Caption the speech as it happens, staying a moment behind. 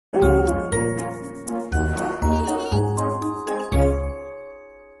I'm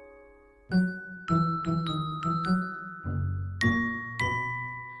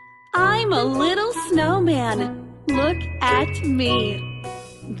a little snowman. Look at me.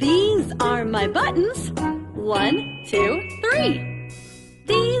 These are my buttons. 1, 2, 3.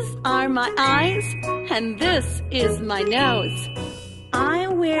 These are my eyes, and this is my nose. I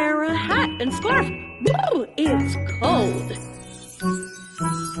wear a hat and scarf. Woo, it's cold.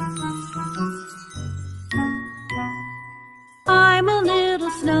 I'm a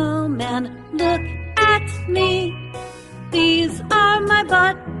little snowman. Look at me. These are my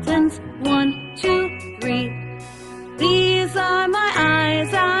buttons. 1, 2, 3. These are my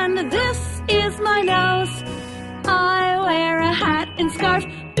eyes, and this is my nose. I wear a hat and scarf.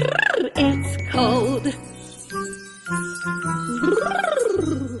 It's cold.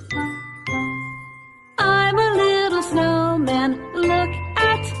 I'm a little snowman. Look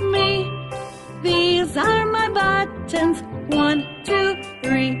at me. These are my buttons. 1, 2,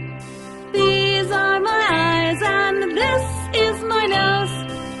 3. These are my eyes, and this is my nose.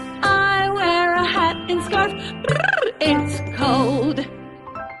 I wear a hat and scarf. It's cold.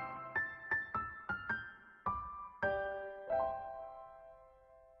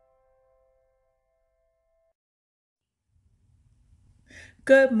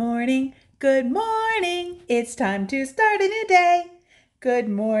 Good morning, good morning. It's time to start a new day. Good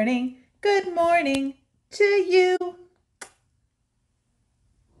morning to you.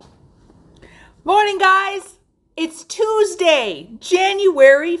 Morning, guys. It's Tuesday,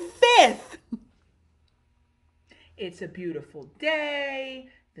 January 5th. It's a beautiful day.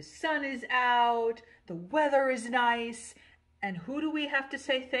 The sun is out. The weather is nice. And who do we have to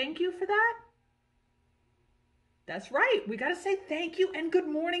say thank you for that? That's right. We got to say thank you and good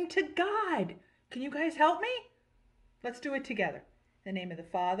morning to God. Can you guys help me? Let's do it together. In the name of the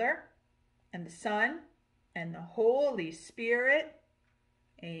Father, and the Son, and the Holy Spirit.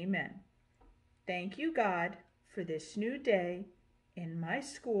 Amen. Thank you, God, for this new day in my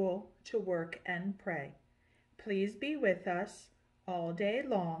school to work and pray. Please be with us all day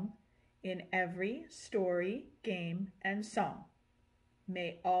long in every story, game, and song.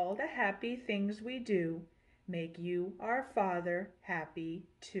 May all the happy things we do make you, our Father, happy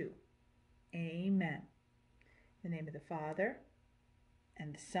too. Amen. In the name of the Father,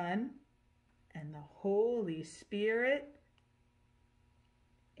 and the Son, and the Holy Spirit.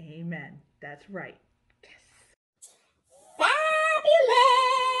 Amen. That's right. Yes. Fabulous!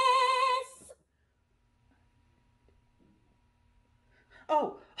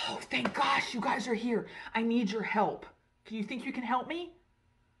 Oh, thank gosh you guys are here. I need your help. Do you think you can help me?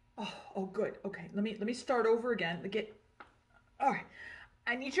 Oh, good. Okay, let me start over again. All right.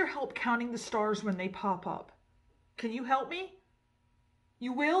 I need your help counting the stars when they pop up. Can you help me?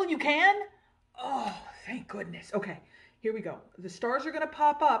 You will? You can? Oh, thank goodness. Okay, here we go. The stars are going to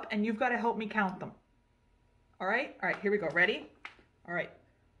pop up, and you've got to help me count them. All right, here we go. Ready? All right.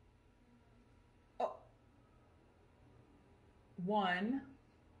 Oh. 1.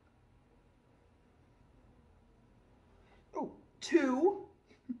 2.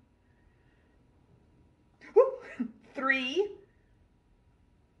 3.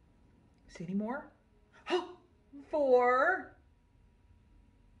 See any more? 4.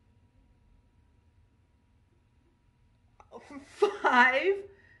 5.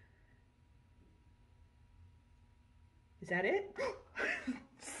 Is that it?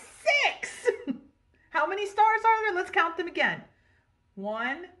 6. How many stars are there? Let's count them again.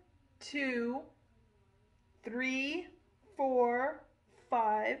 1, 2, 3, 4,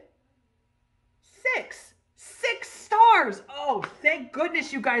 5, 6. 6 stars. Oh, thank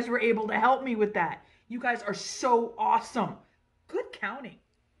goodness you guys were able to help me with that. You guys are so awesome. Good counting.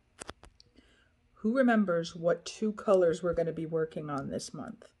 Who remembers what 2 colors we're going to be working on this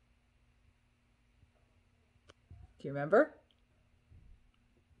month? Do you remember?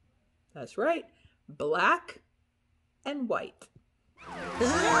 That's right. Black and white.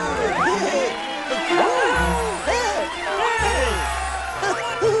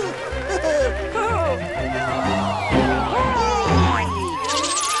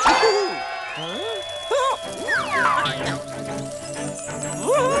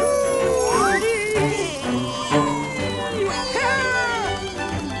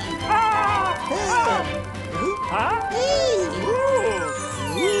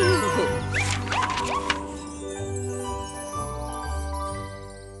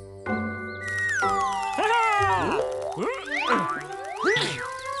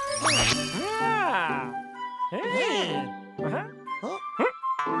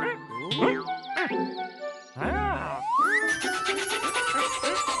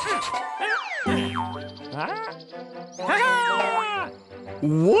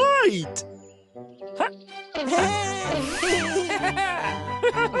 White!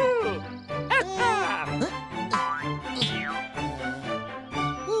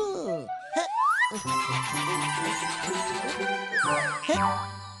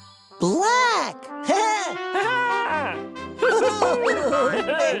 Black!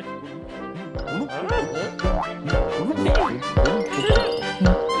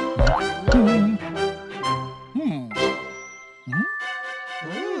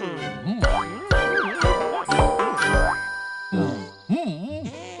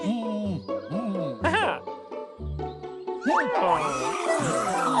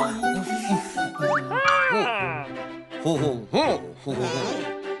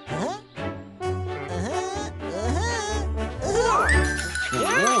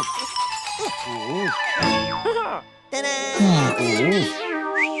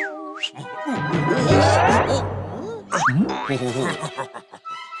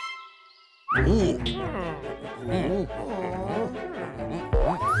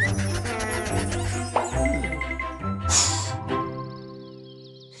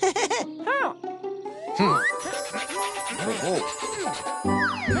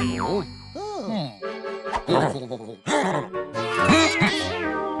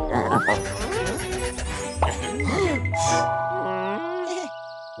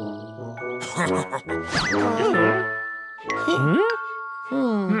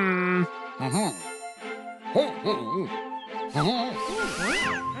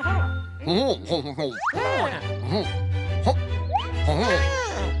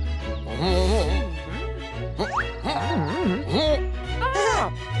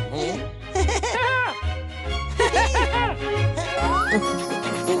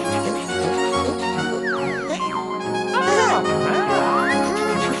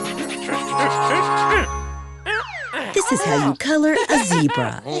 This is how you color a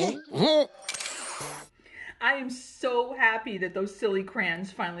zebra. I am so happy that those silly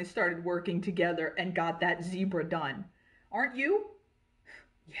crayons finally started working together and got that zebra done. Aren't you?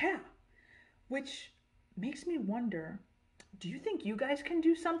 Yeah. Which makes me wonder, do you think you guys can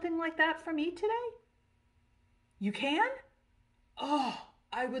do something like that for me today? You can? Oh,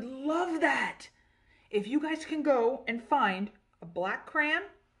 I would love that. If you guys can go and find a black crayon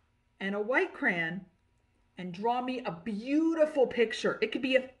and a white crayon and draw me a beautiful picture. It could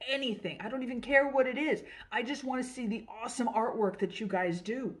be of anything. I don't even care what it is. I just want to see the awesome artwork that you guys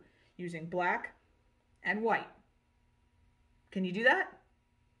do using black and white. Can you do that?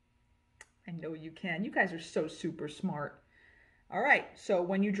 I know you can. You guys are so super smart. All right, so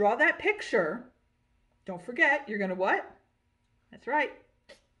when you draw that picture, don't forget, you're going to what? That's right.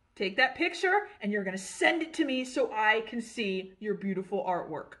 Take that picture and you're going to send it to me so I can see your beautiful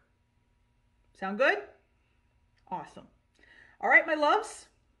artwork. Sound good? Awesome. All right, my loves,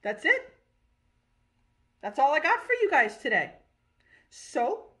 that's it. That's all I got for you guys today.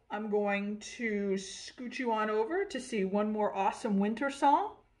 So I'm going to scoot you on over to see one more awesome winter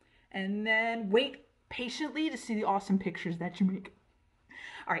song and then wait patiently to see the awesome pictures that you make.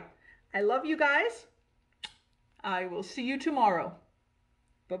 All right, I love you guys. I will see you tomorrow.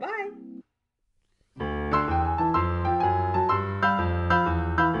 Bye-bye.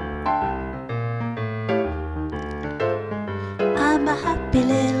 I'm a happy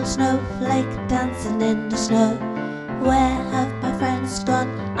little snowflake dancing in the snow. Where have my friends gone?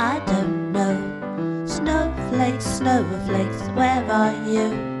 I don't know. Snowflakes, snowflakes, where are you?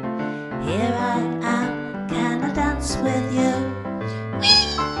 Here I am, can I dance with you?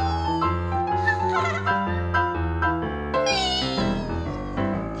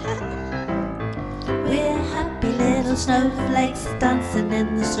 We're happy little snowflakes dancing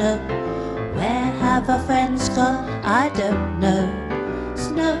in the snow. Where have our friends gone? I don't know.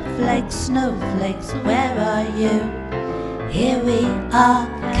 Snowflakes, snowflakes, where are you? Here we are,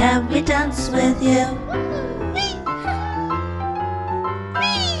 can we dance with you?